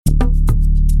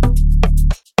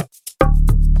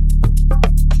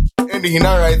end, he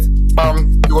now writes,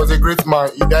 bam, he was a great man.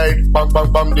 He died, bam,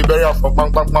 bam, bam. They bury him from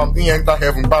bam, bam, bam. He enter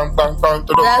heaven, bam, bam, bam.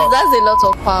 That's a lot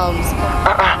of palms.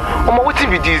 Omo, what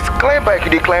be this? Climb back,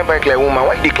 they climb back like woman.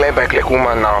 Why they climb back like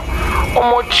woman now?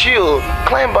 Omo, chill.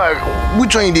 Climb back.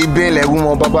 Which one they bend like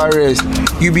woman, Baba rest?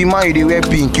 You be man, you they wear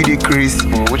pink, you they Chris.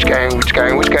 Which kind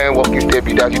walking step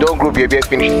be that? You don't grow behavior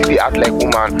finish, you act like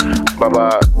woman.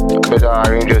 Baba, better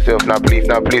arrange yourself now, please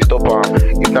stop on.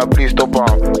 If not, please stop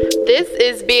on. This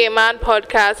is Be a Man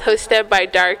podcast hosted by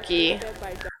Darky.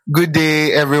 Good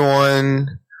day,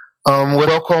 everyone.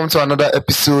 Welcome to another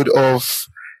episode of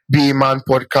Be a Man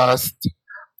podcast.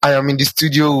 I am in the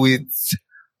studio with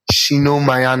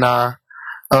Shinomayana.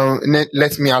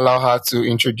 Let me allow her to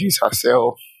introduce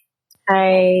herself.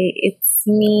 Hi, it's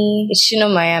me. It's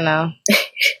Shinomayana.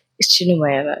 It's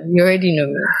Shinomayana. You already know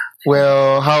me.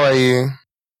 Well, how are you?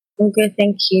 I'm good,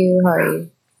 thank you. How are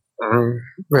you?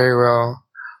 Very well.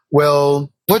 Well,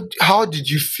 how did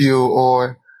you feel,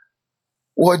 or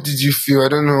what did you feel? I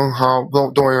don't know how,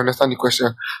 don't worry, understand the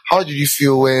question. How did you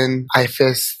feel when I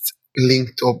first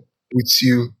linked up with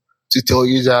you to tell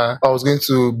you that I was going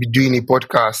to be doing a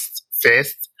podcast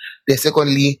first? Then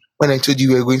secondly, when I told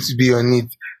you we were going to be on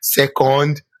it,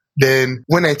 second, then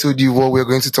when I told you what we were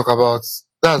going to talk about,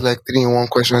 that was like 3 in 1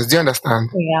 questions. Do you understand?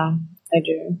 Yeah, I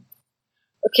do.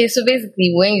 Okay, so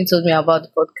basically, when you told me about the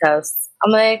podcast,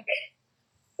 I'm like,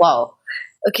 wow.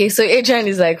 Okay, so Adrian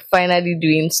is like finally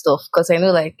doing stuff because I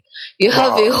know like you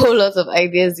have a whole lot of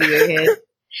ideas in your head.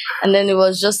 And then it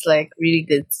was just like really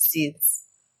good to see it.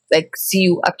 Like, see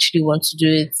you actually want to do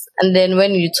it. And then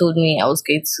when you told me I was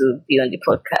going to be on the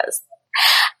podcast,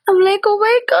 I'm like, oh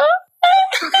my God.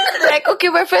 Like, okay,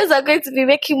 my friends are going to be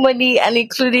making money and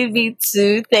including me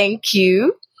too. Thank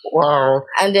you. Wow.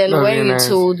 And then That's when really you nice.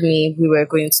 told me we were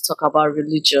going to talk about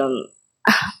religion,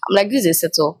 I'm like, this is a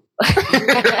setup.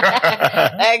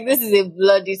 Like, this is a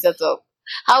bloody setup.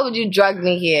 How would you drag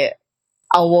me here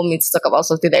and want me to talk about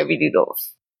something I really love?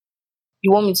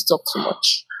 You want me to talk too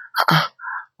much?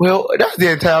 Well, that's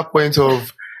the entire point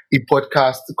of a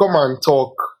podcast, to come and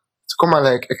talk, to come and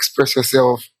like express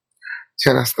yourself. Do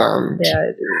you understand? Yeah,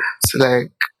 I do. So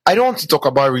like, I don't want to talk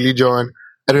about religion.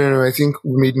 I don't know, I think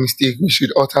we made mistake. We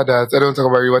should alter that. I don't talk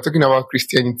about it. We're talking about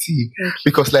Christianity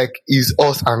because like it's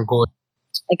us and God.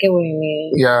 I get what you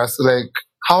mean. Yeah, so like,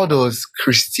 how does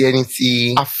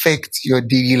Christianity affect your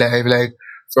daily life? Like,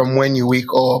 from when you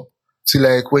wake up to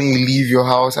like when you leave your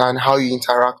house and how you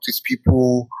interact with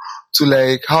people to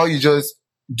like how you just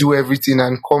do everything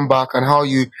and come back and how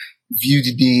you view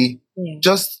the day. Yeah.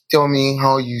 Just tell me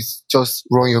how you just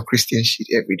run your Christian shit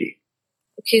every day.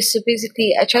 Okay, so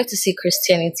basically, I try to see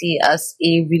Christianity as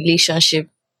a relationship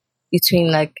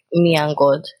between like me and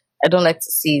God. I don't like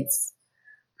to see it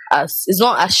as, it's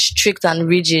not as strict and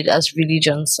rigid as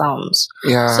religion sounds.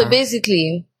 Yeah. So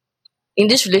basically, in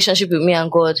this relationship with me and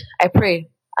God, I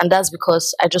pray. And that's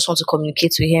because I just want to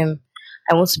communicate with Him.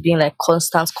 I want to be in like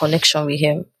constant connection with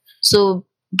Him. So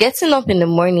getting up in the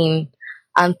morning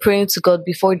and praying to God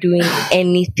before doing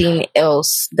anything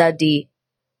else that day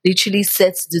literally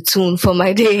sets the tune for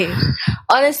my day.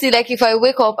 Honestly, like if I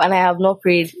wake up and I have not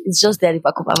prayed, it's just there if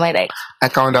I come my mind like, I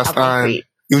can I've not understand. prayed.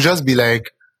 You just be like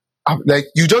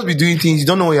you just be doing things, you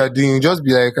don't know what you're doing. You just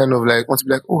be like, kind of like, want to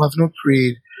be like, oh, I've not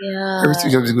prayed. Yeah.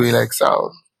 Everything just be going like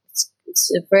south.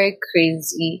 It's a very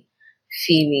crazy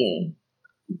feeling.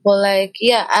 But like,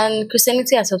 yeah, and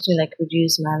Christianity has helped me like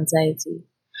reduce my anxiety.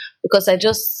 Because I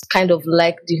just kind of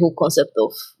like the whole concept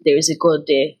of there is a God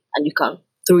there and you can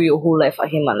throw your whole life at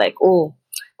Him and like, oh,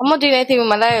 I'm not doing anything with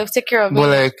my life, take care of me. But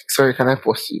like, sorry, can I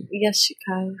pause you? Yes, you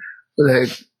can. Like,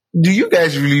 do you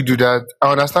guys really do that?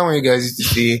 I understand when you guys used to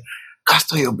say,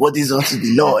 cast all your bodies onto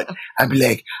the Lord. I'd be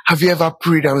like, have you ever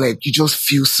prayed? I'm like, you just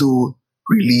feel so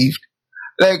relieved.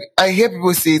 Like, I hear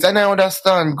people say it and I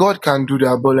understand God can do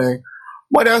that,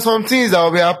 but there are some things that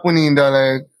will be happening that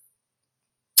like,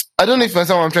 I don't know if you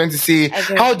understand what I'm trying to say.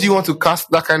 How do you want to cast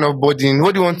that kind of burden?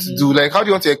 What do you want to do? Like, how do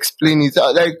you want to explain it?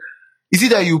 Like, is it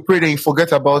that you pray and you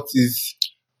forget about it?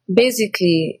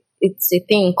 Basically, it's a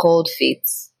thing called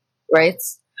faith, right?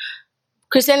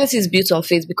 Christianity is built on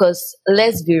faith because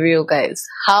let's be real, guys.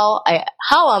 How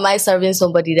am I serving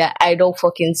somebody that I don't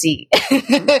fucking see?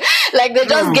 Like they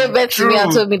just gave birth to me and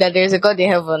told me that there is a God in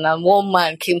heaven and one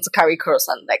man came to carry cross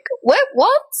and like,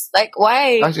 what? Like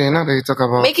why? Actually, now that you talk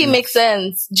about make it make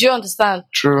sense. Do you understand?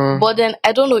 True. But then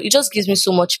I don't know, it just gives me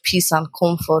so much peace and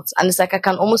comfort. And it's like I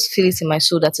can almost feel it in my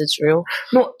soul that it's real.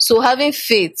 No, so having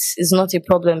faith is not a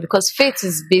problem because faith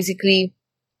is basically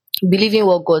believing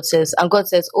what God says. And God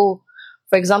says, oh,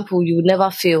 for example, you will never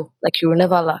fail, like you will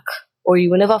never lack, or you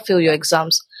will never fail your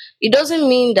exams. it doesn't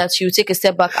mean that you take a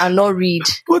step back and not read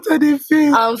What are they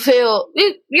feeling? and fail.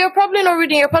 You're probably not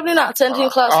reading. You're probably not attending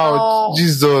class Out, now.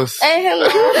 Jesus.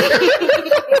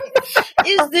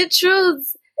 It's the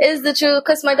truth. It's the truth.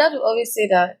 Because my dad would always say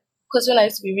that. Because when I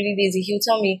used to be really lazy, he would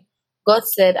tell me, God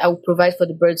said I will provide for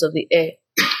the birds of the air.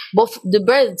 But the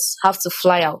birds have to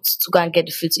fly out to go and get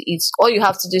the food to eat. All you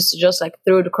have to do is to just like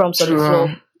throw the crumbs on the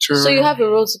floor. True. So you have a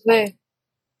role to play.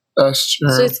 That's true.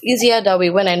 So it's easier that way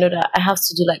when I know that I have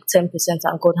to do like 10%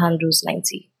 and God handles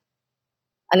 90.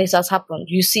 And it has happened.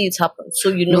 You see it happen. So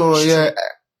you know. No, yeah.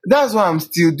 That's why I'm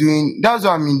still doing. That's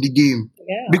why I'm in the game.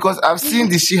 Yeah. Because I've seen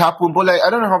this shit happen, but like I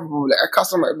don't know how people like I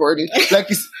cast on my body.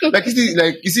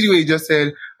 You see the way you just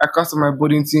said I cast on my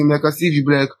body into him. Like I see if you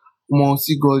be like, come on,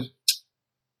 see God,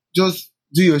 just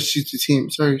do your shit with him.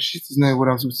 Sorry, shit is not what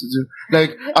I'm supposed to do.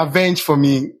 Like avenge for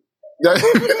me. That's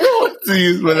what to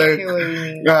use, but like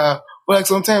but like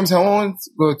sometimes I want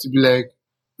God to be like,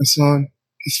 my son,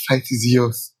 this fight is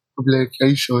yours. I'll be like, are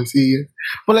you sure? I say yes.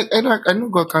 But like I know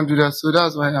God can't do that, so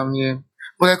that's why I'm here.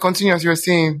 But like continue as you were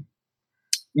saying.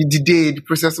 The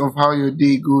process of how your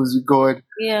day goes with God.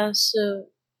 Yeah, so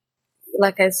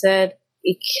like I said,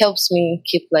 it helps me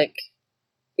keep like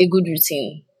a good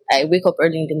routine. I wake up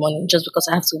early in the morning just because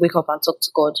I have to wake up and talk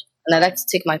to God. And I like to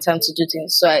take my time to do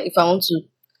things. So if I want to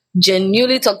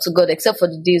genuinely talk to God, except for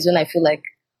the days when I feel like,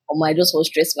 I just will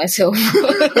stress myself.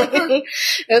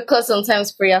 Because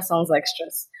sometimes prayer sounds like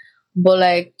stress. But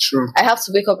like, True. I have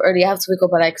to wake up early. I have to wake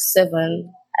up at like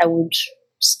 7. I would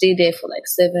stay there for like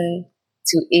 7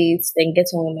 to 8, then get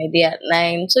on with my day at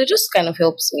 9. So it just kind of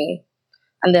helps me.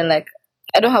 And then like,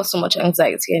 I don't have so much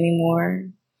anxiety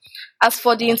anymore. As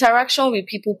for the interaction with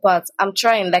people part, I'm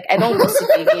trying. Like, I don't gossip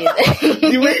again.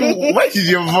 Why did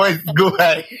your voice go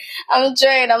high? I'm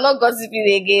trying. I'm not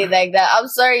gossiping again like that. I'm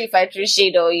sorry if I threw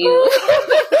shade on you.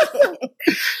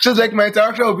 Just like my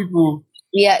interaction with people.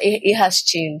 Yeah, it has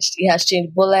changed. It has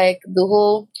changed. But like the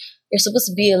whole, you're supposed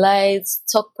to be a light,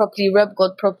 talk properly, rep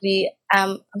God properly.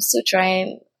 I'm still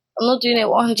trying. I'm not doing it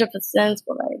 100%,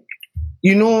 but like.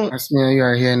 You know, as me and you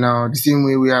are here now, the same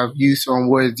way we have used some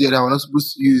words there that we're not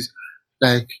supposed to use.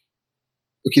 Like,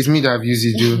 okay, it's me that have used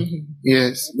it, Joe.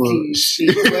 Yes, but Please,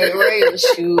 wear your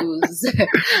shoes.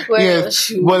 Wear your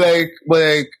shoes. But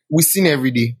like, we sin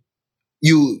every day.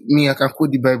 I can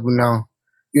quote the Bible now.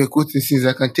 You're quoting sins.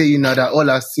 I can tell you now that all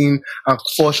have sinned and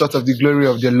fall short of the glory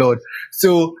of the Lord.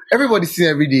 So everybody sin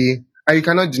every day, and you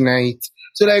cannot deny it.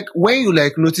 So like, when you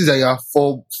like notice that you are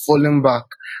falling back,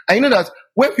 and you know that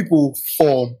when people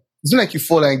fall, it's not like you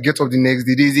fall and get up the next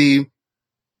day. There's a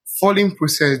falling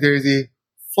process. There is a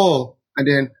fall, and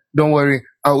then don't worry,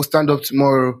 I will stand up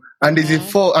tomorrow. And there's a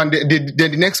fall, and then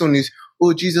the next one is,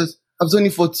 oh Jesus, I've done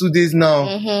it for 2 days now.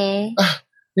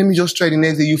 Let me just try the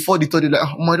next day. You fall the third day, like,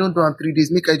 I don't do it in 3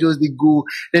 days. Make I just go.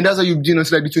 Then that's how you do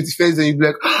until like the 21st day. You be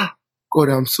like, God,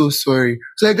 I'm so sorry.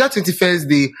 So like that 21st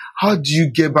day, how do you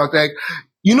get back? Like,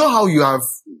 you know how you have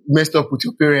messed up with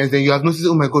your parents, then you have noticed,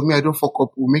 oh my God, me, I don't fuck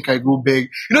up. Make I go beg.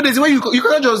 You know, there's a way you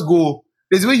cannot just go.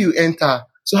 There's a way you enter.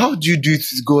 So how do you do it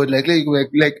with God? Like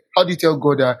how do you tell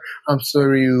God that I'm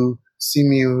sorry, you see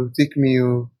me, you take me,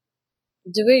 you?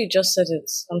 The way you just said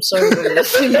it, I'm sorry, you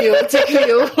see me, you take me,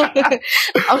 you.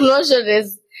 I'm not sure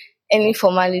there's any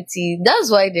formality.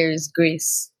 That's why there is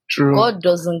grace. True. God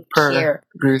doesn't care.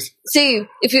 Grace. See,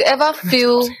 if you ever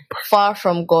feel far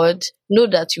from God, know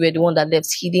that you were the one that left.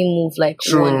 He didn't move like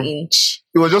 1 inch.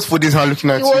 He was just for this hand looking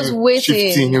at you. He was waiting.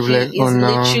 Shifting. He like, is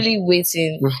literally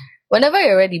waiting. Whenever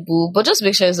you're ready, boo. But just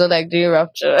make sure it's not like doing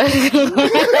rapture.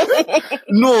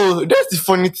 No, that's the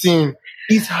funny thing.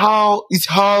 It's how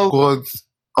God,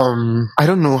 I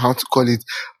don't know how to call it,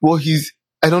 but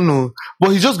I don't know, but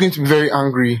he's just going to be very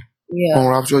angry. Yeah. On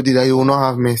rapture day that he will not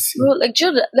have mercy. Bro,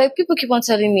 like people keep on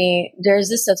telling me there's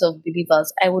this set of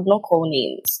believers, I would not call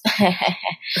names.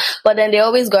 But then they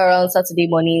always go around Saturday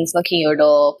mornings knocking your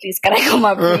door. Please, can I come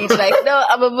and preach? Like, no,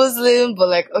 I'm a Muslim, but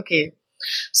like, okay.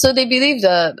 So they believe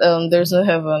that there's no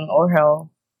heaven or hell.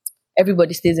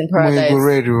 Everybody stays in paradise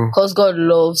because God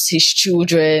loves his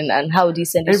children and how they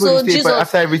send it. So Jesus,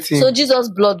 after everything. So Jesus'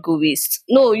 blood go waste.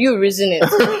 No, you reason it.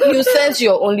 You sent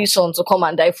your only son to come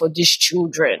and die for these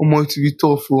children. Oh, to be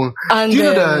tough. And do you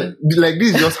know that like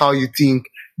this is just how you think?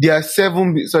 There are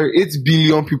 8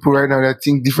 billion people right now that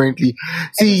think differently.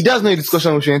 See, that's not a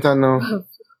discussion we should enter now.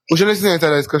 We should not enter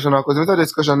that discussion now because if we enter the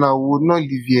discussion now, we would not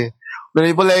live here.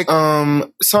 But like,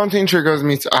 something triggers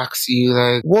me to ask you,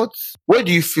 like, where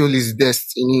do you feel is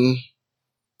destiny?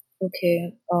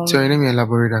 Okay. Sorry, let me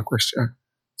elaborate that question.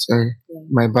 Sorry,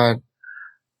 my bad.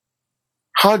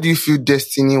 How do you feel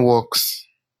destiny works?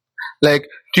 Like,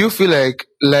 do you feel like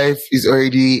life is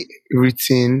already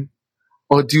written,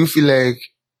 Or do you feel like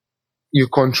you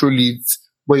control it,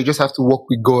 but you just have to work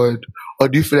with God? Or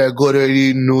do you feel like God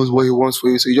already knows what He wants for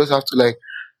you, so you just have to like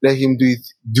let Him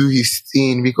do His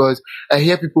thing? Because I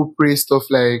hear people pray stuff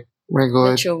like, oh my God,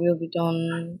 Let your will be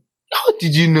done. how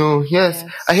did you know? Yes,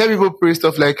 Yes. I hear people pray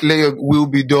stuff like, let your will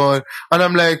be done, and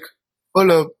I'm like,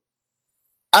 hold up,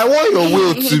 I want your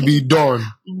will to be done,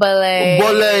 But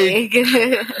but like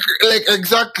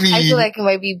exactly. I feel like it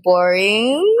might be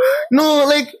boring. No,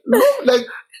 like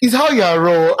it's how you are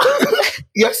raw.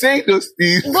 You're saying those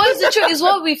things. But it's the truth. It's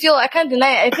what we feel. I can't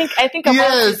deny it. I think about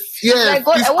it. Yes. Like,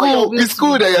 God, It's I want your cool. will It's to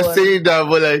cool be that you're done. saying that,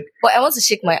 but like, But I want to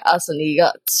shake my ass on the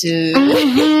yacht too.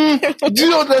 do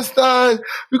you understand?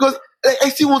 Because like, I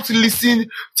still want to listen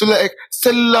to like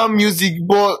cellular music,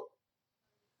 but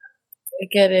I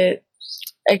get it.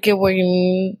 I get what you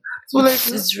mean. so like,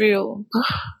 It's real.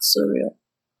 It's so real.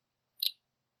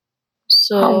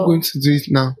 how I'm So going to do it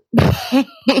now?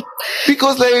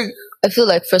 Because like, I feel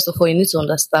like first of all you need to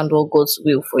understand what God's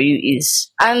will for you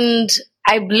is. And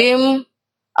I blame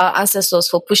our ancestors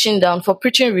for preaching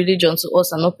religion to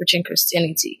us and not preaching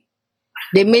Christianity.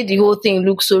 They made the whole thing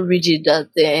look so rigid that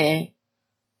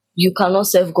you cannot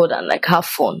serve God and like have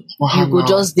fun. Wow, You go wow.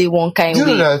 just day one kind do you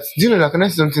know way. that? Do you know that? Can I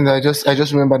say something that I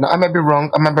just remember now? I might be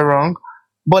wrong,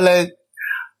 but like,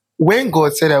 when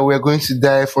God said that we're going to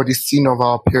die for the sin of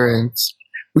our parents,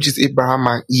 which is Abraham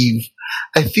and Eve,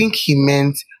 I think He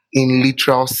meant in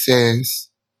literal sense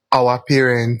our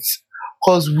parents,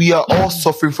 because we are all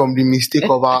suffering from the mistake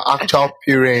of our actual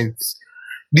parents.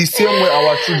 The same way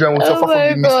our children will suffer from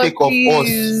the mistake of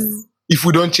us if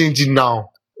we don't change it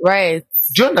now. Right.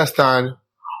 Do you understand?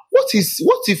 What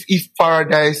if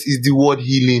paradise is the word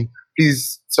healing?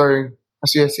 Please, sorry,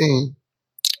 as you were saying.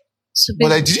 So But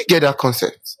like, did you get that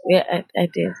concept? yeah, I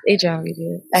did. Adrian really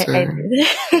did. I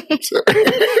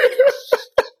did.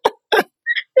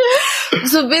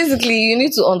 So basically, you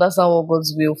need to understand what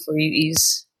God's will for you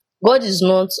is. God is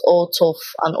not all tough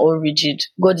and all rigid.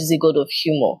 God is a God of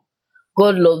humor.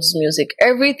 God loves music.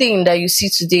 Everything that you see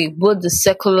today, both the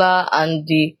secular and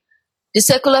the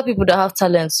secular people that have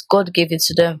talents, God gave it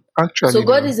to them. Actually, So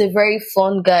God no. is a very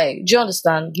fun guy. Do you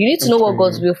understand? You need to know what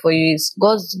God's will for you is.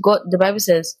 God. The Bible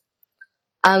says,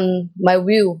 and my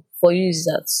will for you is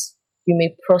that you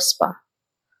may prosper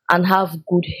and have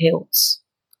good health.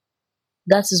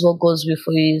 That is what God's will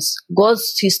for you is.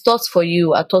 His thoughts for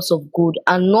you are thoughts of good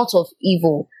and not of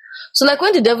evil. So like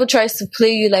when the devil tries to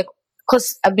play you, like,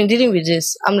 because I've been dealing with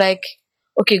this, I'm like,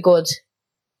 okay, God,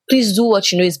 please do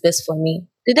what you know is best for me.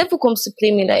 The devil comes to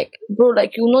play me like, bro,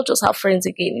 like, you will not just have friends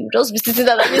again. You will just be sitting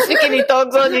there and be speaking in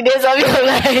tongues all the days of your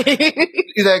life.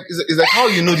 It's like how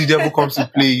you know the devil comes to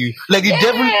play you. Like the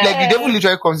devil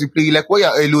literally comes to play you. Like when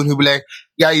you're alone, he'll be like,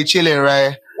 yeah, you're chilling,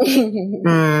 right?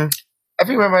 I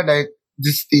remember like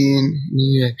this thing,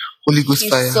 yeah, Holy Ghost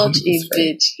fire. He's such Holy a Ghost fire.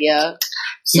 bitch, yeah.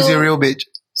 He's a real bitch.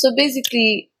 So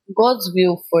basically, God's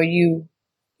will for you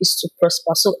is to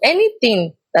prosper. So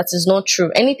anything that is not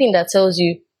true, anything that tells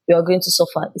you you are going to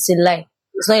suffer, it's a lie.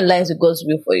 It's not in line with God's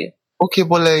will for you. Okay,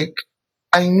 but like,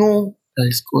 I know that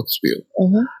is God's will.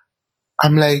 Mm-hmm.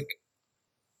 I'm like,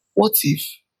 what if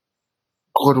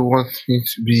God wants me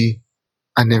to be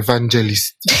an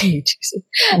evangelist?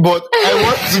 But I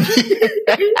want to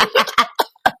be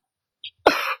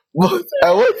but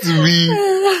I want to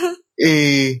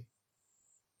be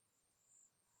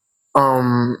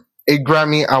a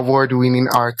Grammy award winning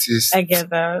artist. I get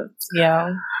that. Yeah.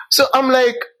 So I'm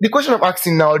like, the question I'm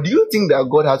asking now, do you think that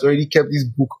God has already kept this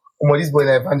book? This boy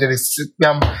an evangelist,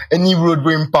 any road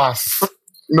going past,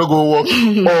 no go walk.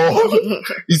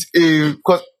 Or it's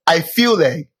because I feel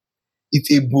like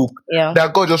it's a book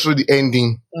that God just wrote the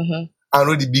ending. Mm-hmm. And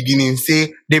wrote the beginning,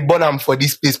 say they born him for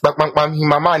this place, bam, bam, bam, him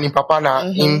mama and him papa na,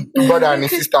 him brother and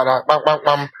his sister na, bam, bam,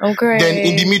 bam. Okay. Then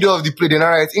in the middle of the play, then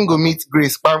alright, him go meet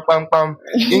Grace, bam, bam, bam.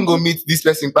 Him go meet this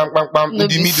person, bam, bam, bam. No In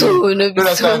the be middle, so, no you be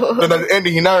understand? so. Then at the end,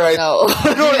 he now write. No.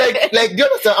 No, like, do you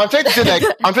understand? I'm trying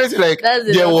to say like, That's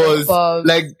there was, above.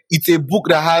 like, it's a book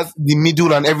that has the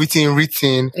middle and everything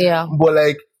written. Yeah. But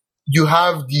like, you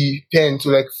have the pen to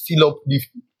like fill up the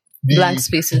blank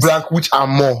spaces. Blank, which are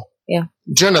more. Yeah.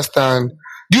 Do you understand?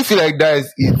 Do you feel like that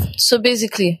is it? So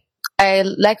basically, I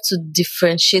like to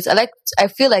differentiate. I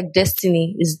feel like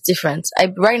destiny is different.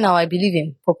 Right now I believe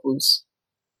in purpose,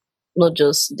 not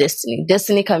just destiny.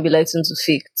 Destiny can be likened to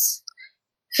fate.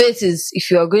 Fate is if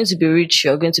you are going to be rich,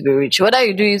 you are going to be rich. Whether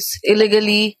you do it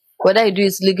illegally, whether you do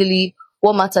it legally,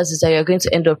 what matters is that you are going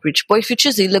to end up rich. But if you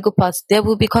choose the illegal path, there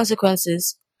will be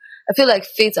consequences. I feel like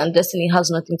fate and destiny has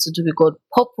nothing to do with God.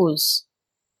 Purpose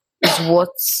is what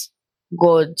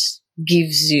God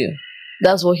gives you.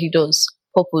 That's what He does.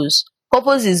 Purpose.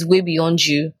 Purpose is way beyond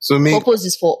you. So me, Purpose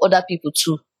is for other people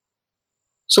too.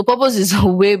 So purpose is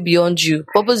way beyond you.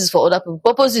 Purpose is for other people.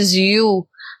 Purpose is you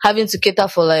having to cater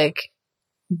for like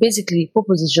basically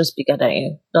purpose is just bigger than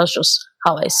you. That's just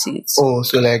how I see it. oh,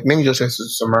 so like, let me just try to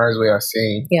summarize what you're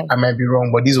saying. Yeah. I might be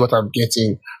wrong, but this is what I'm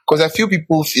getting. Because I feel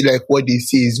people feel like what they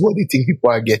say is what they think people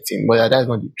are getting, but that's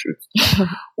not the truth.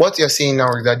 What you're saying now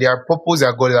is that there are purposes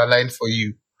that God has aligned for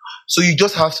you. So you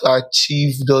just have to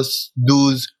achieve those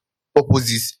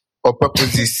purposes or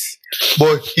purposes.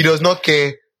 But He does not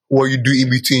care what you do in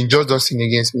between. Just don't sin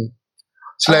against me.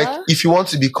 So like, if you want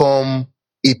to become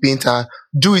a painter,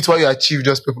 do it while you achieve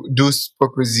those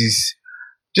purposes.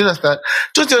 Do you understand?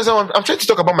 Don't you understand? I'm trying to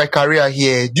talk about my career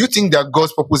here. Do you think that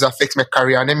God's purpose affects my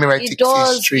career? And let me write It it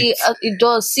does. straight. It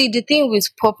does. See, the thing with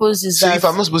purpose is So that if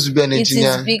I'm not supposed to be an it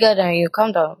engineer, is bigger than you.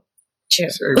 Calm down. Chill.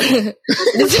 sorry.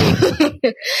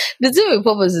 The thing with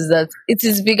purpose is that it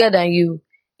is bigger than you.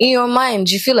 In your mind,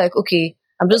 you feel like, okay,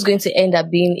 I'm just going to end up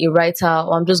being a writer,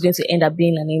 or I'm just going to end up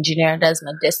being an engineer. That's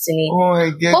my destiny. Oh, I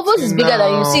get Purpose is it bigger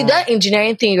than you. now. See, that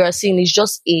engineering thing you are seeing is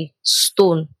just a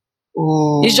stone.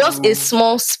 Oh, It's just a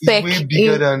small speck. It's way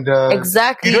bigger than that.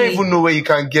 Exactly. You don't even know where you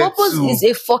can get Purpose to. is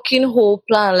a fucking whole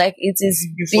plan. Like, it is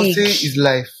For big. say is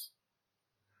life.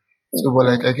 So, but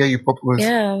like, I get your purpose.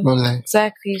 Yeah. No life.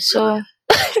 Exactly. So,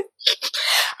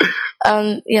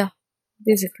 yeah,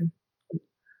 basically.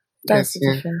 That's the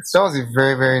Yeah. difference. That was a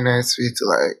very, very nice way to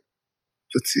like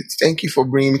put it. Thank you for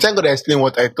bringing me. Thank God I explained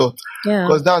what I thought. Yeah.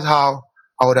 Because that's how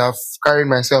I would have carried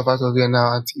myself out of here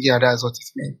now. And yeah, that's what it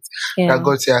meant. Yeah. That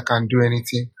God said I can do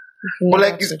anything. You But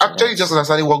never like, it's have to do actually that. just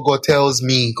understanding what God tells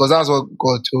me. Because that's what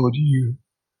God told you.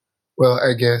 Well,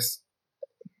 I guess.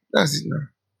 That's it now.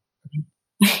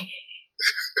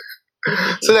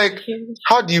 So like,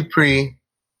 how do you pray?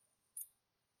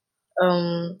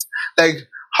 Like,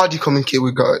 how do you communicate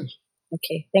with God?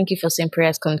 Okay, thank you for saying prayer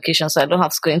as communication, so I don't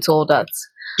have to go into all that.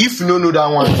 If you don't know that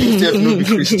one, you still no be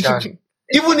Christian.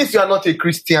 Even if you are not a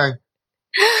Christian.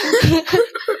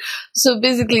 So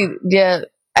basically,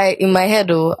 in my head,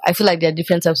 though, I feel like there are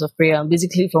different types of prayer. And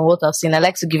basically, from what I've seen, I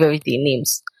like to give everything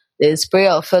names. There's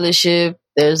prayer of fellowship.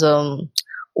 There's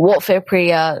warfare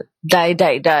prayer.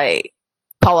 Die.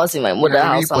 Powers in my mother's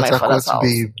Yeah, house and my father's house.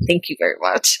 babe. Thank you very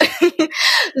much.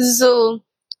 So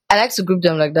I like to group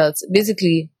them like that.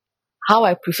 Basically, how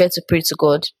I prefer to pray to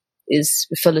God is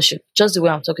with fellowship. Just the way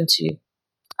I'm talking to you.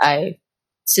 I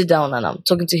sit down and I'm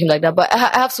talking to him like that. But I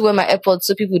have to wear my AirPods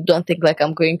so people don't think like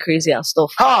I'm going crazy and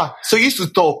stuff. So you used to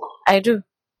talk. I do.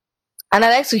 And I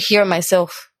like to hear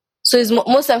myself. So it's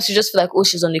most times you just feel like, oh,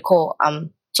 she's on the call.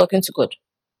 I'm talking to God.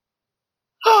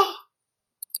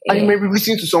 And you may be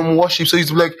listening to some worship, so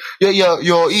it's like,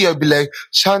 your ear be like,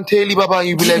 Shanteli Baba, and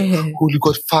you be like, Holy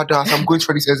God, Father, as I'm going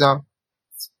for this exam,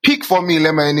 pick for me,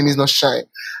 let my enemies not shine.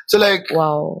 So like,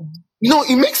 Wow.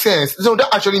 it makes sense. So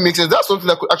that actually makes sense. That's something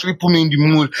that could actually put me in the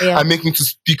mood and make me to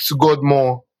speak to God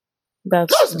more.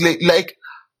 That's like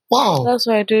wow. That's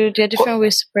what I do. There are different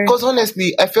ways to pray. Because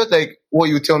honestly, I felt like what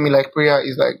you tell me, like prayer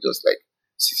is like just like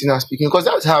sitting and speaking. Because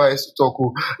that's how I used to talk.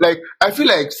 Like I feel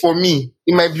like for me,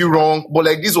 it might be wrong, but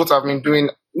like this is what I've been doing.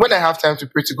 When I have time to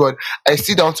pray to God, I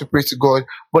sit down to pray to God.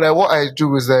 But what I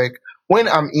do is like when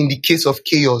I'm in the case of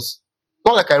chaos,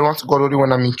 not like I run to God only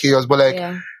when I'm in chaos, but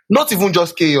like not even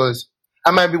just chaos.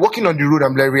 I might be walking on the road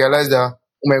and like realize that, oh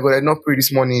my God, I did not pray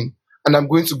this morning. And I'm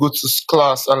going to go to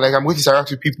class and like I'm going to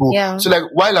interact with people. Yeah. So like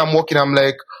while I'm walking, I'm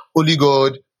like, Holy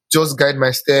God, just guide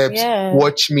my steps,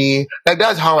 watch me. Like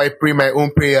that's how I pray my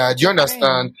own prayer. Do you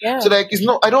understand? Yeah. So like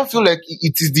I don't feel like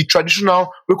it is the traditional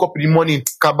wake up in the morning,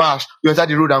 kabash, you enter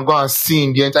the road and go and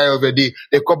sing the entire of the day.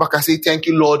 They come back and say, thank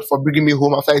you, Lord, for bringing me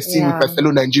home after I sing with my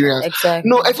fellow Nigerians. Exactly.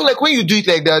 No, I feel like when you do it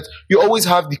like that, you always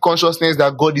have the consciousness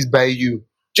that God is by you.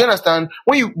 Do you understand?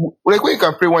 When you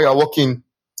can pray when you're walking,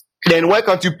 then why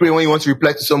can't you pray when you want to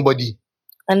reply to somebody?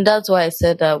 And that's why I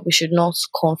said that we should not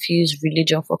confuse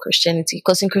religion for Christianity.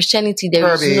 Because in Christianity,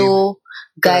 there is no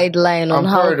guideline on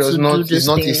how to do this. It's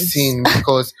not a sin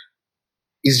because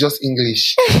it's just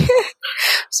English.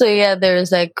 So there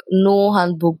is like no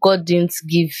handbook. God didn't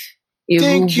give a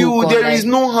Thank you. rule book There on, is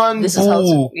no handbook. This is how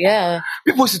to,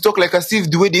 People used to talk like as if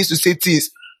the way they used to say things,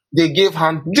 they gave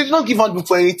handbook. They did not give handbook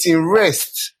for anything.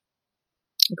 Rest.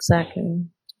 Exactly.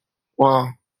 Wow.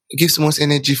 It gives so much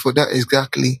energy for that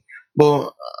exactly.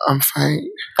 But I'm fine.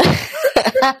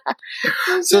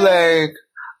 So like,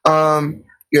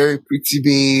 you're a pretty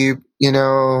babe,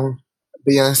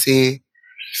 Beyonce,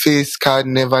 face card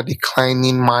never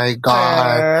declining, my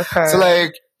God. So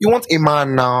like, you want a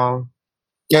man now.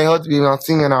 Yeah, you have to be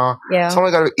singing Yeah.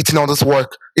 someone gotta be eating all this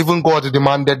work. Even God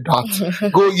demanded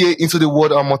that. Go ye into the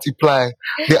world and multiply.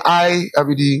 The eye, I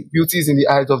mean, the beauty is in the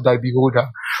eyes of thy beholder.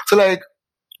 So like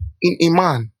in a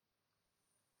man,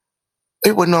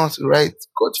 everyone else, right?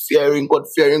 God fearing, God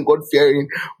fearing, God fearing.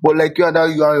 But like you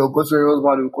and your God fearing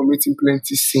husband will committing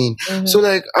plenty sin. So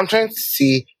like I'm trying to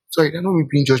say, sorry, I don't mean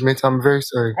being judgmental, I'm very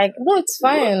sorry. Like, no, it's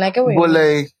fine. I get what you But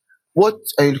mean. like, what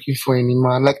are you looking for in a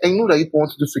man? Like, I know that people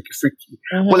want to do freaky.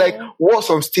 But like, what's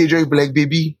some stage where you be like,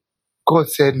 baby, God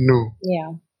said no.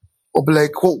 Yeah. Or be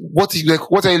like, what is like?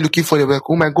 What are you looking for? They're like,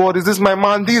 oh my God, is this my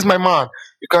man? This is my man.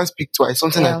 You can't speak twice,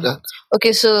 something Yeah. like that.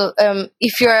 Okay, so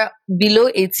if you're below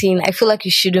 18, I feel like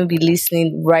you shouldn't be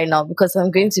listening right now because I'm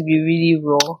going to be really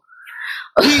raw.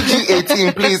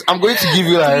 PG-18, please. I'm going to give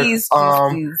you like Please.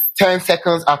 10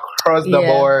 seconds across the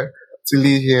board to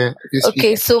leave here.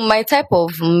 Okay, so my type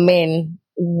of men,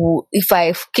 if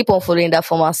I keep on following that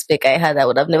former spec I had, I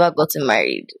would have never gotten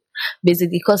married.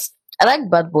 Basically, because I like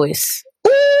bad boys.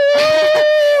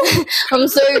 I'm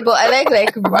sorry, but I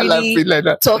like really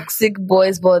toxic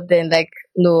boys. But then, like,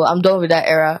 no, I'm done with that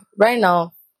era. Right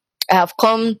now, I have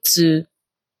come to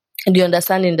the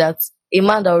understanding that a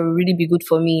man that will really be good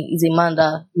for me is a man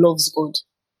that loves God.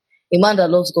 A man that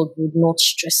loves God would not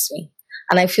stress me.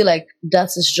 And I feel like that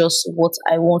is just what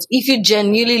I want. If you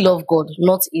genuinely love God,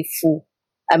 not a fool.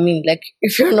 I mean, like,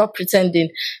 if you're not pretending,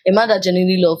 a man that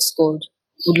genuinely loves God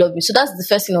would love me. So that's the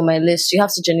first thing on my list. You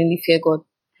have to genuinely fear God.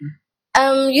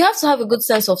 You have to have a good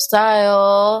sense of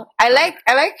style. I like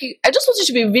you. I just want you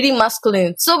to be really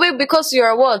masculine. So because you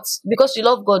are what? Because you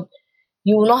love God,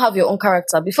 you will not have your own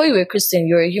character. Before you were a Christian,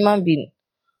 you're a human being.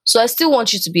 So I still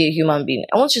want you to be a human being.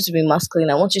 I want you to be masculine.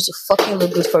 I want you to fucking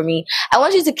look good for me. I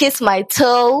want you to kiss my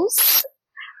toes.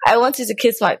 I want you to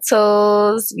kiss my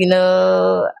toes, you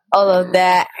know, all of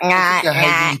that. After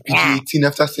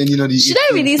saying, you know, should I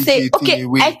really say, okay,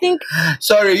 away. I think...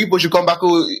 Sorry, you should come back.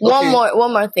 Okay.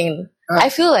 One more thing. I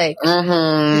feel like,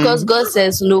 because God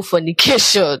says no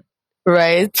fornication,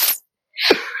 right?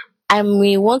 I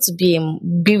may want to be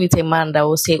with a man that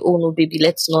will say, oh no, baby,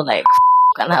 let's not like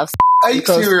and have sex. Are you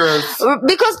serious?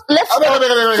 Because for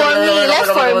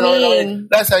me.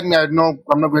 That's like me. I'm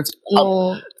not going to.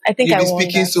 No, I think you've been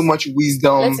speaking so much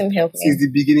wisdom. Let him help since the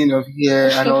beginning of here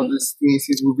and all these things.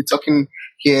 Since we'll be talking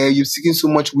here, you've speaking so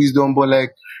much wisdom, but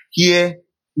like here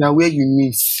now, where you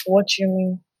miss. What you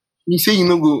mean? You say you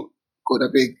know go. God, I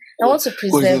beg. I want to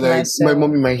preserve myself. My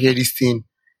mommy might hear this thing.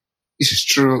 This is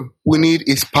true. We need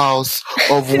a spouse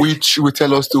of which will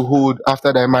tell us to hold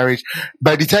after their marriage.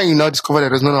 By the time you now discover that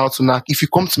there's no how to knock, if you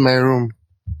come to my room.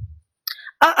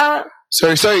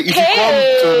 Sorry.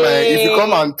 If you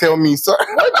come and tell me, sorry.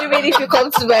 What do you mean if you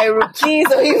come to my room,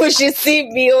 please? Or you should see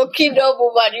me, or kingdom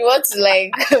woman. You want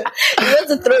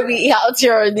to throw me out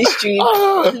here on the street,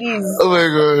 please. Oh my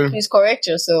God. Please correct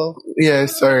yourself. Yeah,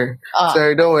 sorry.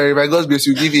 Sorry, don't worry. By God's grace,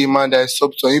 you give you a man that is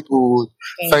soft, so people will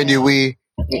find a way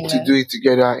to do it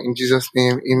together in Jesus'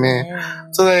 name. Amen.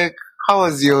 So like, how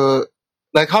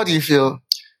do you feel?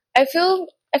 I feel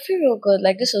real good.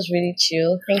 Like, this was really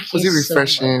chill. Thank you. Was it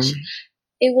refreshing? So much.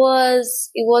 It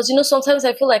was, you know, sometimes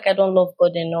I feel like I don't love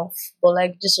God enough, but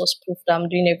like this was proof that I'm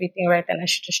doing everything right and I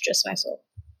should just stress myself.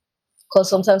 Because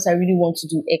sometimes I really want to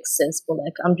do excess, but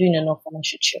like I'm doing enough and I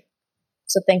should chill.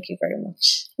 So thank you very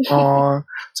much.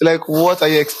 So like, what are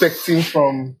you expecting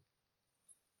from...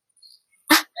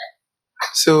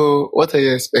 So what are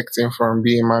you expecting from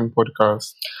Be a Man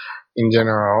podcast in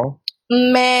general?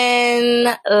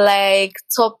 Men, like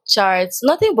top charts,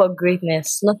 nothing but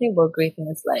greatness,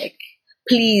 like...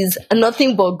 Please,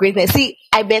 nothing but greatness. See,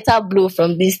 I better blow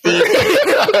from this thing.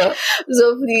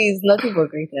 So please, nothing but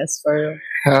greatness for you.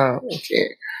 Okay.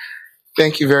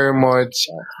 Thank you very much.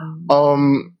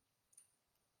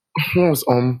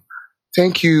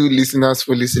 Thank you, listeners,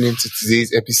 for listening to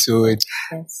today's episode.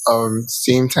 Yes.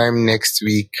 Same time next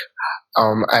week.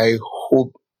 I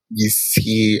hope you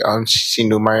see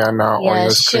Shinomayana on your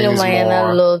screens more.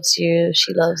 Shinomayana loves you.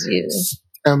 She loves you.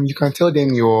 You can tell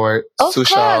them your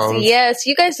socials. Of course, yes.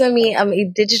 You guys know me. I'm a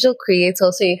digital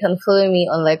creator, so you can follow me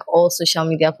on like all social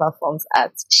media platforms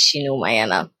at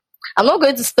Shinomayana. I'm not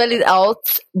going to spell it out,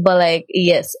 but like,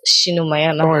 yes,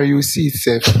 Shinomayana. Don't worry, you see it,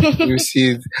 Seth. You see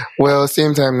it. Well,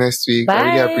 same time next week. Bye. I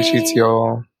really appreciate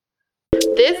y'all.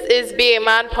 This is Be a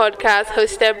Man podcast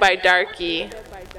hosted by Darky.